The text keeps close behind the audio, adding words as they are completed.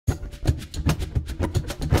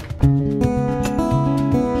It's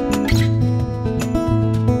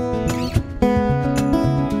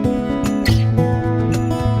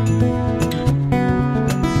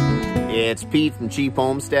Pete from Cheap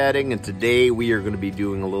Homesteading, and today we are going to be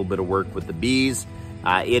doing a little bit of work with the bees.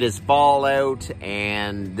 It is fall out,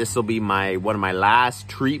 and this will be one of my last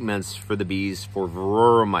treatments for the bees for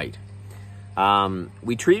Varroa Mite.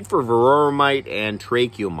 We treat for Varroa Mite and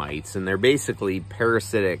tracheal mites, and they're basically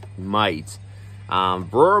parasitic mites.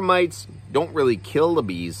 Varroa mites don't really kill the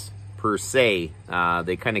bees per se.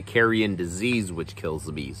 They kind of carry in disease which kills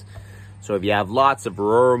the bees. So if you have lots of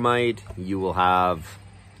Varroa Mite, you will have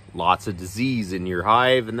lots of disease in your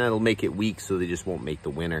hive, and that'll make it weak, so they just won't make the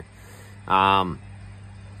winter. In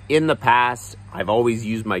the past, I've always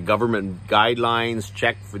used my government guidelines,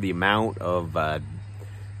 checked for the amount of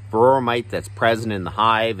Varroa Mite that's present in the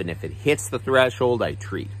hive, and if it hits the threshold, I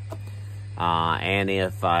treat. And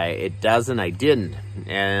if it doesn't, I didn't.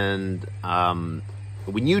 And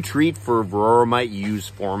when you treat for Varroa Mite, you use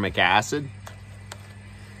formic acid.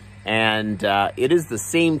 And it is the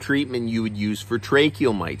same treatment you would use for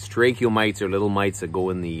tracheal mites. Tracheal mites are little mites that go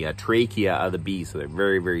in the trachea of the bee, so they're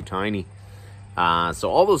very, very tiny. So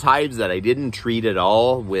all those hives that I didn't treat at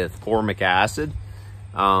all with formic acid,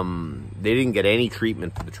 they didn't get any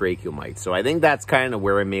treatment for the tracheal mites. So I think that's kind of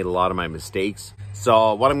where I made a lot of my mistakes.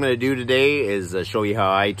 So what I'm going to do today is show you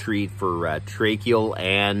how I treat for tracheal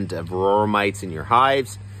and Varroa mites in your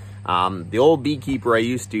hives. The old beekeeper I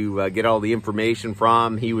used to get all the information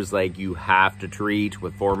from, he was like, you have to treat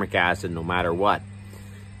with formic acid no matter what.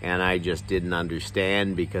 And I just didn't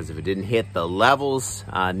understand, because if it didn't hit the levels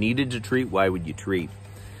needed to treat, why would you treat?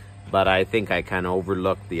 But I think I kind of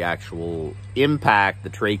overlooked the actual impact the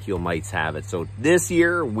tracheal mites have it. So this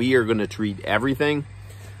year, we are going to treat everything.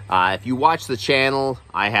 If you watch the channel,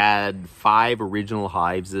 I had 5 original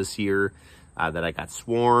hives this year that I got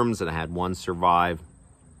swarms, and I had 1 survive.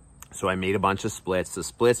 So I made a bunch of splits. The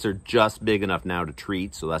splits are just big enough now to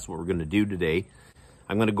treat, so that's what we're going to do today.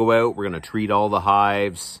 I'm going to go out, we're going to treat all the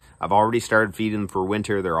hives. I've already started feeding them for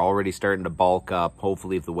winter. They're already starting to bulk up.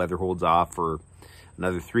 Hopefully, if the weather holds off for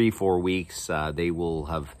another 3-4 weeks, they will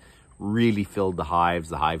have really filled the hives.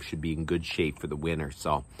 The hive should be in good shape for the winter.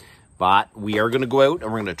 But we are going to go out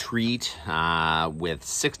and we're going to treat with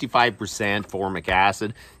 65% formic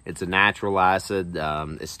acid. It's a natural acid.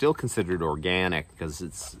 It's still considered organic, because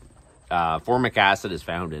it's formic acid is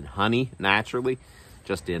found in honey naturally,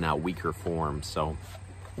 just in a weaker form. So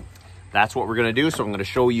that's what we're going to do. So I'm going to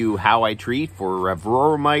show you how I treat for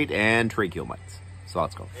Varroa Mite and tracheal mites. So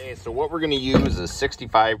let's go. Okay, so what we're going to use is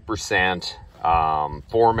 65%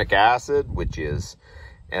 formic acid, which is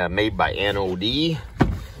made by NOD.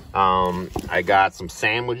 I got some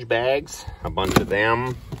sandwich bags, a bunch of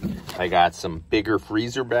them. I got some bigger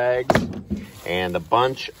freezer bags, and a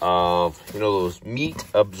bunch of, those meat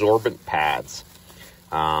absorbent pads.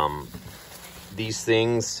 These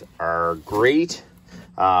things are great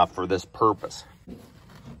for this purpose.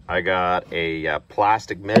 I got a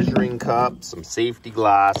plastic measuring cup, some safety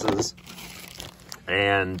glasses,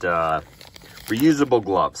 and reusable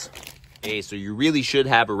gloves. Okay, so you really should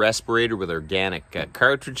have a respirator with organic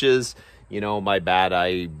cartridges. My bad,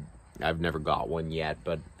 I've never got one yet,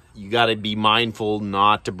 but you got to be mindful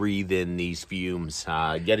not to breathe in these fumes.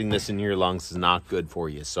 Getting this in your lungs is not good for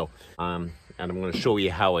you. So, and I'm going to show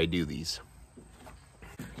you how I do these.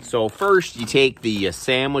 So first, you take the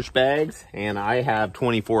sandwich bags, and I have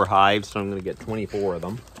 24 hives, so I'm going to get 24 of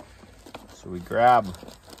them. So we grab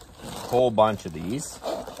a whole bunch of these.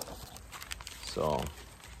 So,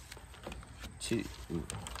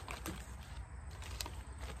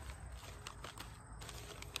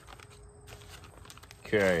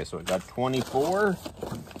 okay, so I got 24.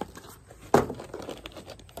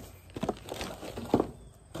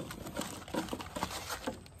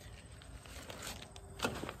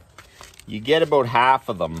 You get about half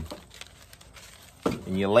of them,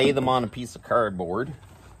 and you lay them on a piece of cardboard.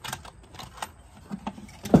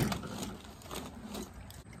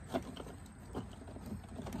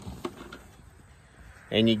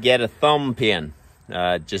 And you get a thumb pin,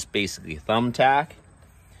 just basically a thumbtack,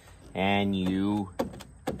 and you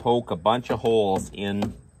poke a bunch of holes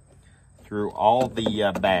in through all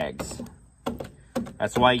the bags.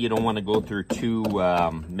 That's why you don't want to go through too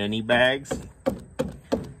many bags.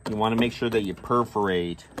 You want to make sure that you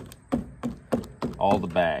perforate all the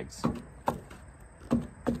bags.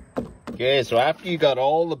 Okay, so after you got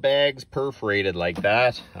all the bags perforated like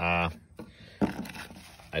that, I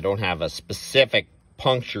don't have a specific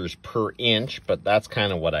punctures per inch, but that's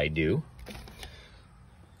kind of what I do.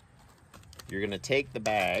 You're going to take the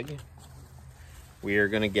bag. We are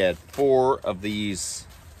going to get 4 of these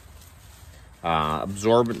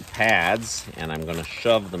absorbent pads, and I'm going to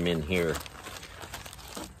shove them in here.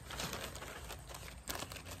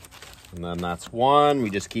 And then that's one. We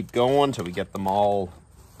just keep going till we get them all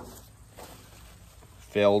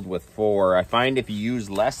filled with 4. I find if you use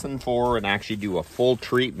less than 4 and actually do a full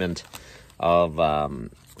treatment of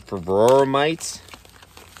for Varroa mites,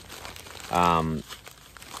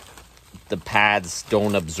 the pads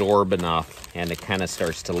don't absorb enough and it kind of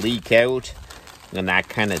starts to leak out, and that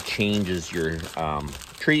kind of changes your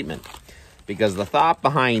treatment. Because the thought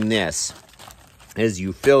behind this is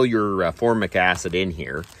you fill your formic acid in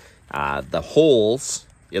here, the holes,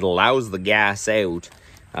 it allows the gas out,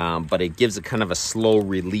 but it gives it kind of a slow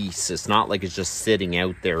release. It's not like it's just sitting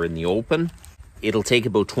out there in the open. It'll take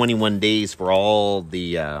about 21 days for all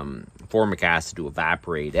the formic acid to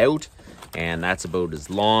evaporate out, and that's about as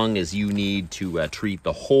long as you need to treat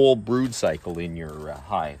the whole brood cycle in your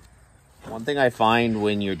hive. One thing I find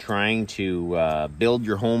when you're trying to build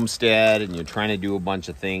your homestead and you're trying to do a bunch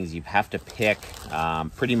of things, you have to pick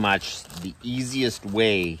pretty much the easiest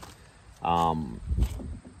way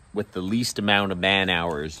with the least amount of man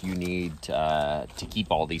hours you need to keep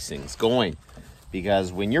all these things going.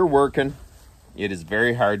 Because when you're working, it is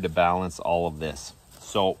very hard to balance all of this.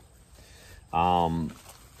 So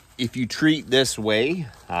if you treat this way,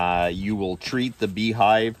 you will treat the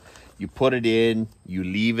beehive, you put it in, you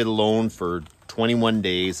leave it alone for 21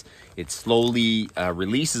 days. It slowly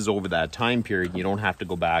releases over that time period. You don't have to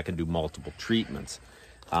go back and do multiple treatments.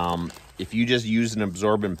 If you just use an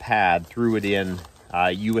absorbent pad, threw it in,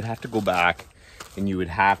 you would have to go back and you would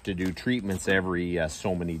have to do treatments every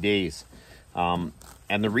so many days.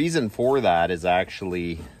 And the reason for that is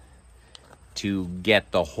actually to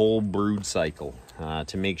get the whole brood cycle,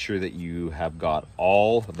 to make sure that you have got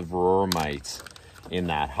all of the Varroa mites in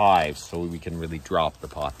that hive so we can really drop the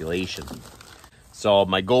population. So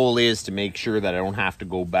my goal is to make sure that I don't have to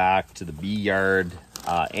go back to the bee yard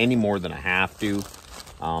any more than I have to.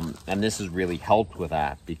 And this has really helped with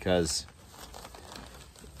that because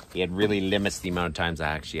it really limits the amount of times I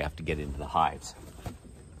actually have to get into the hives.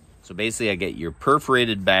 So basically I get your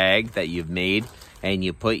perforated bag that you've made, and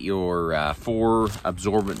you put your 4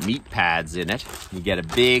 absorbent meat pads in it. You get a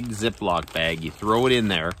big ziploc bag, you throw it in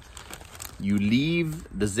there. You leave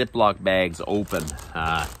the ziploc bags open.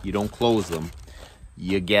 You don't close them.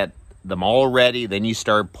 You get them all ready, then you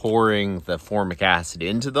start pouring the formic acid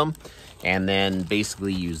into them, and then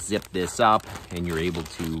basically you zip this up and you're able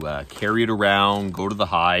to carry it around, go to the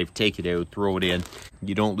hive, take it out, throw it in.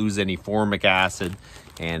 You don't lose any formic acid,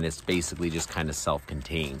 and it's basically just kind of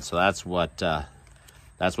self-contained. So that's what the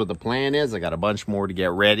plan is. I got a bunch more to get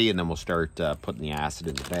ready, and then we'll start putting the acid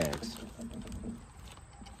in the bags.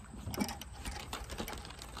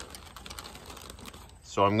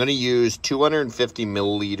 So I'm going to use 250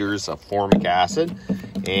 milliliters of formic acid,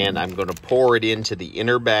 and I'm going to pour it into the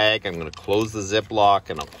inner bag. I'm going to close the Ziploc,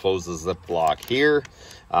 and I'll close the Ziploc here.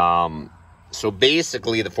 So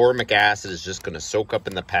basically the formic acid is just going to soak up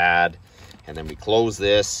in the pad, and then we close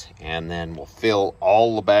this, and then we'll fill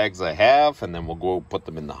all the bags I have, and then we'll go put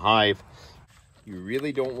them in the hive. You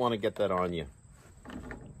really don't want to get that on you.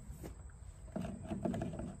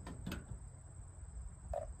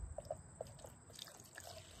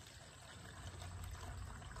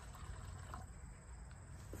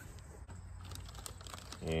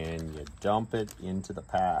 And you dump it into the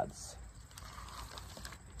pads.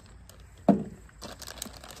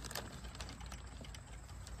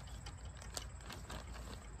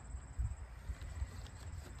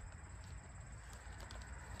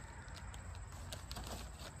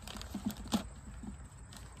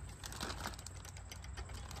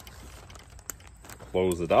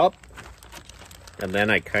 Close it up, and then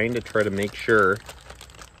I kind of try to make sure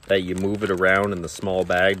that you move it around in the small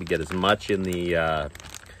bag to get as much in the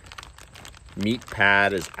meat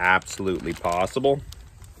pad as absolutely possible.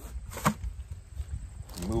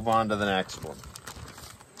 Move on to the next one.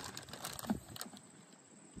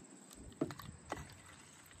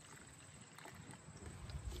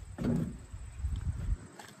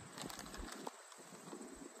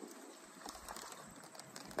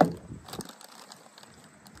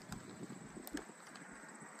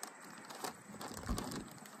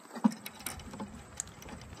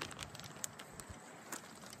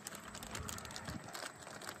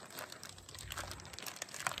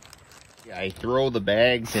 I throw the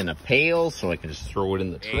bags in a pail so I can just throw it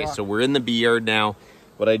in the truck. Okay, so we're in the bee yard now.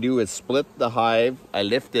 What I do is split the hive, I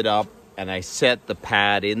lift it up, and I set the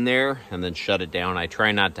pad in there and then shut it down. I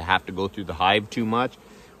try not to have to go through the hive too much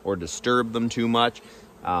or disturb them too much.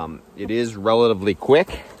 It is relatively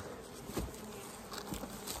quick.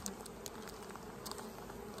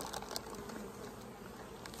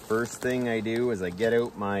 First thing I do is I get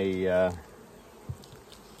out my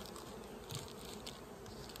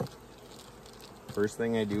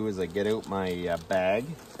bag,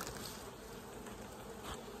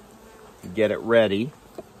 get it ready,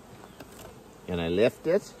 and I lift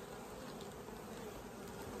it,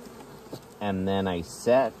 and then I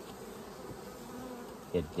set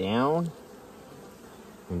it down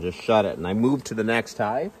and just shut it, and I move to the next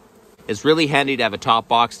hive. It's really handy to have a top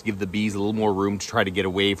box to give the bees a little more room to try to get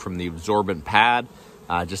away from the absorbent pad,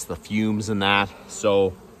 just the fumes and that.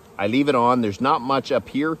 So I leave it on. There's not much up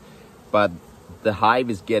here, but the hive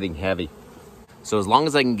is getting heavy. So as long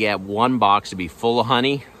as I can get one box to be full of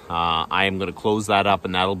honey, I am going to close that up,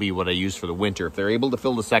 and that'll be what I use for the winter. If they're able to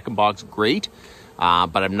fill the second box, great.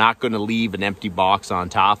 But I'm not going to leave an empty box on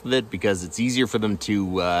top of it, because it's easier for them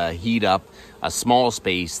to heat up a small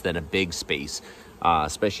space than a big space,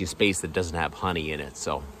 especially a space that doesn't have honey in it.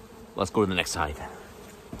 So let's go to the next hive.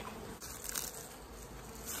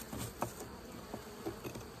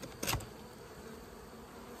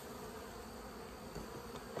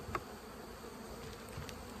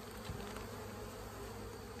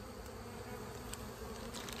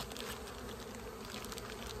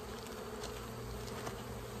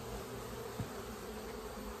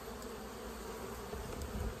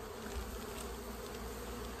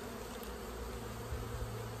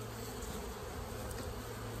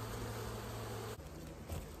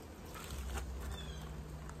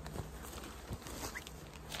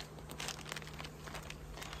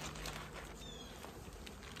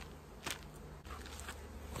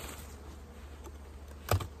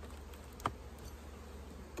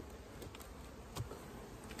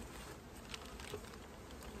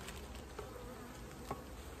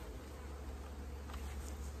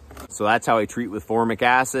 So that's how I treat with formic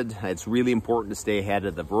acid. It's really important to stay ahead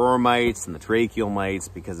of the Varroa mites and the tracheal mites,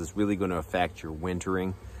 because it's really going to affect your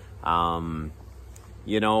wintering.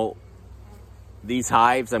 You know, these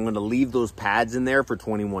hives, I'm going to leave those pads in there for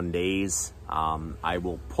 21 days. I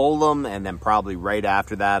will pull them, and then probably right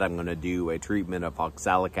after that, I'm going to do a treatment of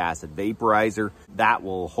oxalic acid vaporizer. That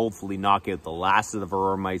will hopefully knock out the last of the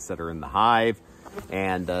Varroa mites that are in the hive.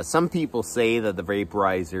 And some people say that the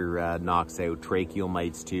vaporizer knocks out tracheal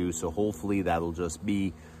mites too, so hopefully that'll just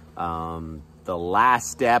be the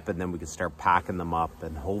last step, and then we can start packing them up,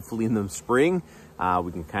 and hopefully in the spring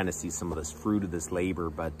we can kind of see some of this fruit of this labor.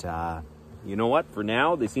 But you know what, for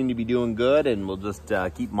now they seem to be doing good, and we'll just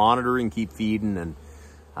keep monitoring, keep feeding, and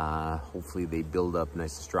hopefully they build up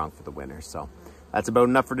nice and strong for the winter. So that's about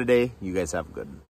enough for today. You guys have a good one.